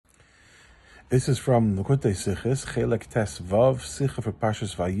This is from Likutei Sichos, Chelek Tes Vav, Sicha for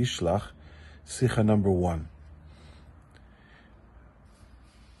Parshas Vayishlach, Sicha number 1.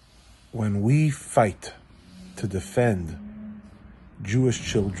 When we fight to defend Jewish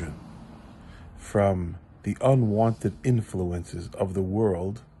children from the unwanted influences of the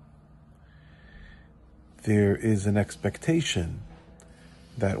world, there is an expectation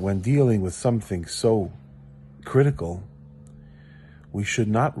that when dealing with something so critical, we should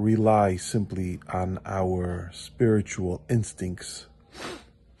not rely simply on our spiritual instincts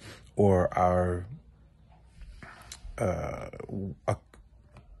or our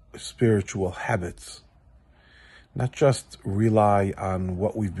spiritual habits. Not just rely on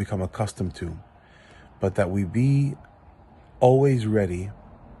what we've become accustomed to, but that we be always ready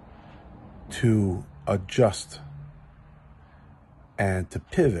to adjust and to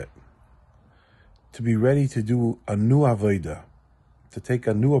pivot, to be ready to do a new avodah, to take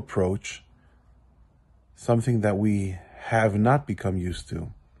a new approach, something that we have not become used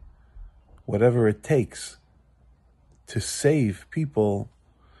to, whatever it takes to save people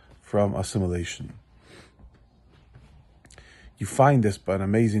from assimilation. You find this by an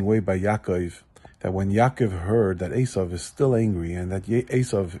amazing way by Yaakov, that when Yaakov heard that Esav is still angry and that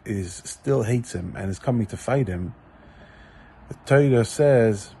Esav still hates him and is coming to fight him, the Torah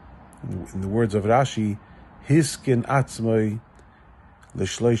says, in the words of Rashi, Hiskin atzmai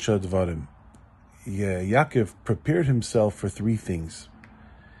l'shloisha dvarim. Yaakov prepared himself for 3 things.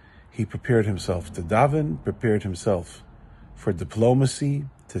 He prepared himself to daven, prepared himself for diplomacy,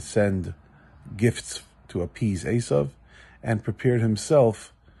 to send gifts to appease Esav, and prepared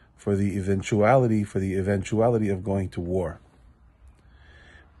himself for the eventuality of going to war.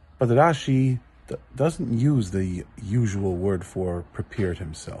 But Rashi doesn't use the usual word for prepared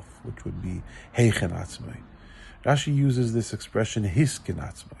himself, which would be heichen atzmai. Rashi uses this expression hiskin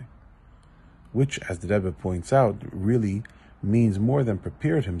atzmai, which, as the Rebbe points out, really means more than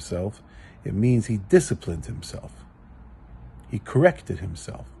prepared himself. It means he disciplined himself. He corrected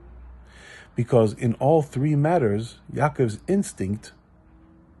himself. Because in all 3 matters, Yaakov's instinct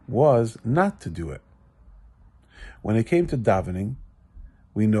was not to do it. When it came to davening,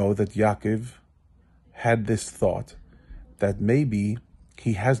 we know that Yaakov had this thought that maybe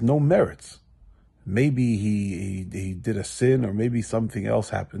he has no merits. Maybe he did a sin, or maybe something else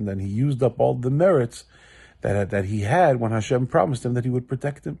happened, and he used up all the merits that he had when Hashem promised him that he would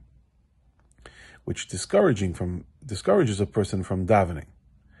protect him, which discourages a person from davening.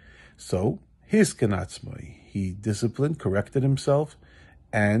 So, his kenatzmai, he disciplined, corrected himself,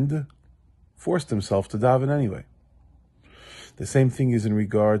 and forced himself to daven anyway. The same thing is in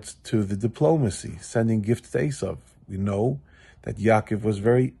regards to the diplomacy, sending gifts to Esav. We know that Yaakov was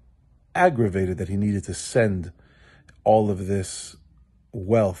very aggravated that he needed to send all of this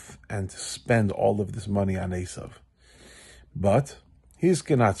wealth and to spend all of this money on Esav. But his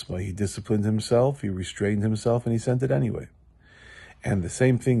kenatzmai, he disciplined himself, he restrained himself, and he sent it anyway. And the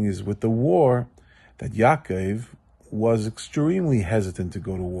same thing is with the war, that Yaakov was extremely hesitant to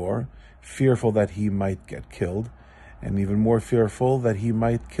go to war, fearful that he might get killed, and even more fearful that he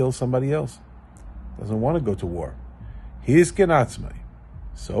might kill somebody else. Doesn't want to go to war. He is kenatzmai.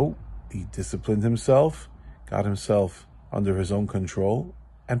 So he disciplined himself, got himself under his own control,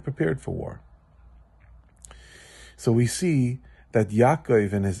 and prepared for war. So we see that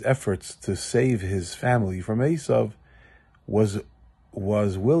Yaakov, in his efforts to save his family from Esav, was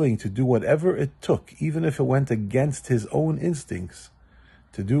willing to do whatever it took, even if it went against his own instincts,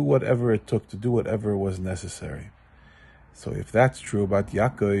 to do whatever it took, to do whatever was necessary. So if that's true about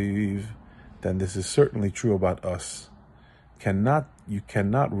Yaakov, then this is certainly true about us. You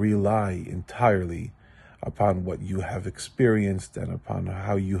cannot rely entirely upon what you have experienced and upon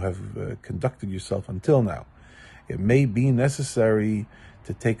how you have conducted yourself until now. It may be necessary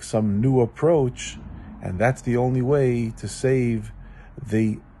to take some new approach, and that's the only way to save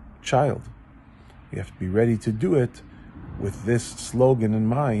the child. You have to be ready to do it with this slogan in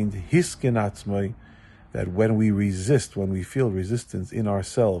mind, hiskin atzmai, that when we resist, when we feel resistance in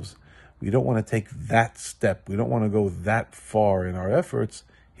ourselves, we don't want to take that step. We don't want to go that far in our efforts.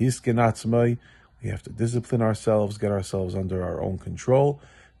 Hiskin atzmai, we have to discipline ourselves, get ourselves under our own control,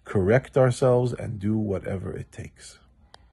 correct ourselves, and do whatever it takes.